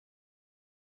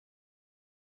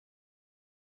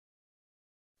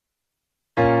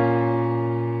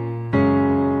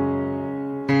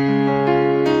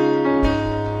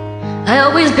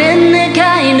always been the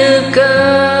kind of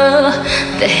girl,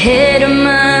 the head of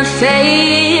my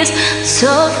face,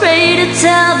 so afraid to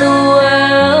tell the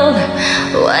world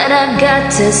what I've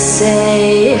got to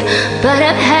say. But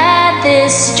I've had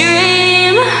this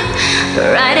dream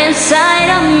right inside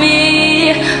of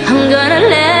me, I'm gonna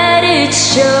let it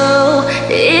show.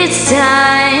 It's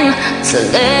time to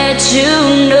let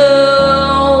you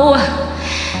know,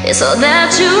 so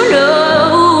that you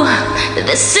know that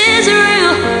this is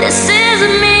real, this is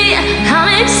me.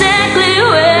 I'm exactly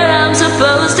where I'm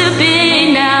supposed to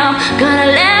be now.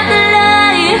 Gonna let the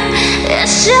light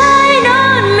shine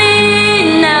on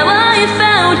me. Now I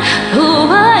found who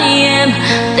I am,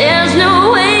 there's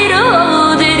no way to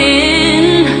hold it in.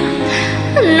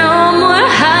 No more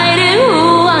hiding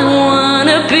who I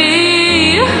wanna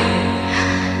be.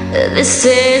 This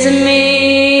is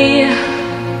me.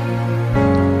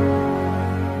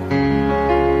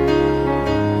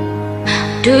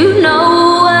 Do you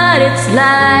know what it's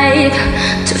like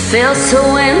to feel so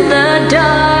in the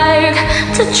dark,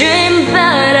 to dream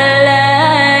about a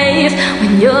life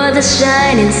when you're the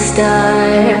shining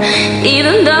star?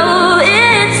 Even though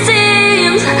it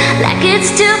seems like it's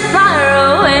too far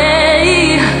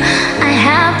away, I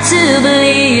have to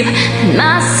believe in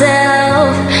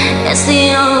myself. It's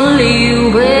the only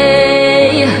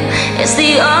way, it's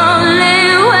the only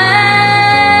way.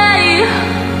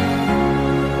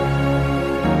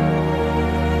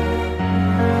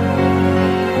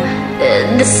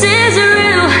 This is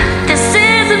real, this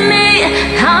is me.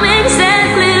 I'm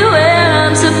exactly where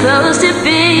I'm supposed to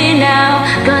be now.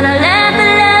 Gonna let the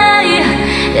light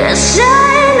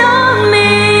shine on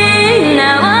me.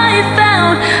 Now I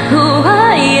found who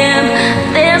I am,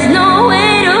 there's no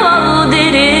way to hold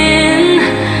it in.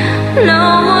 No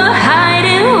more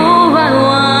hiding who I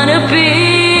wanna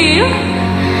be.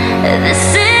 This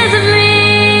is me.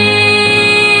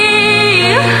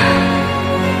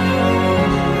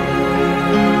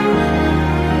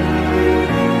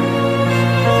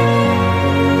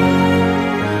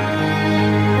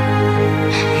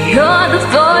 You're the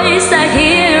voice I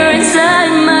hear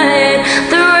inside my head,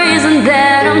 the reason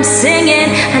that I'm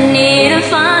singing. I need to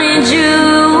find you,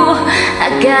 I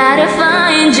gotta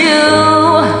find you.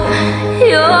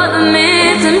 You're the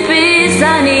missing piece,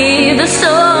 I need the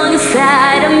song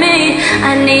inside of me.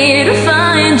 I need to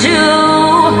find you,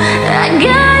 I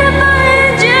gotta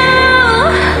find you.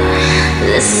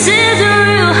 This is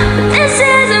real, this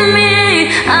is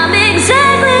me. I'm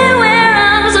exactly where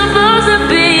I'm supposed to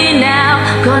be now.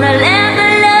 Gonna let the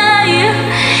light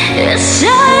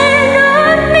shine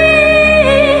on me.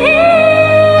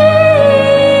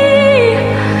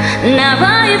 Now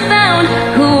I found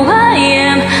who I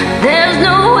am, there's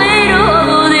no way to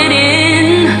hold it in.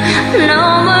 No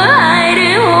more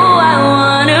hiding who I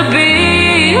wanna be.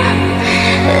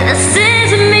 This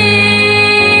is me.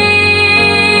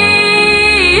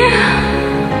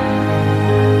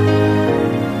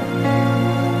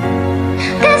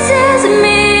 This is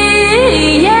me,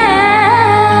 yeah.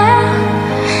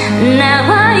 Now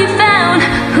I found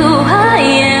who I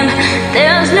am,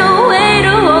 there's no way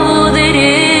to hold it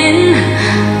in.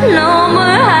 No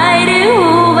more hiding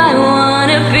who I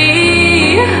wanna be.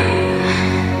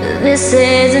 This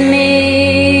is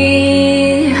me.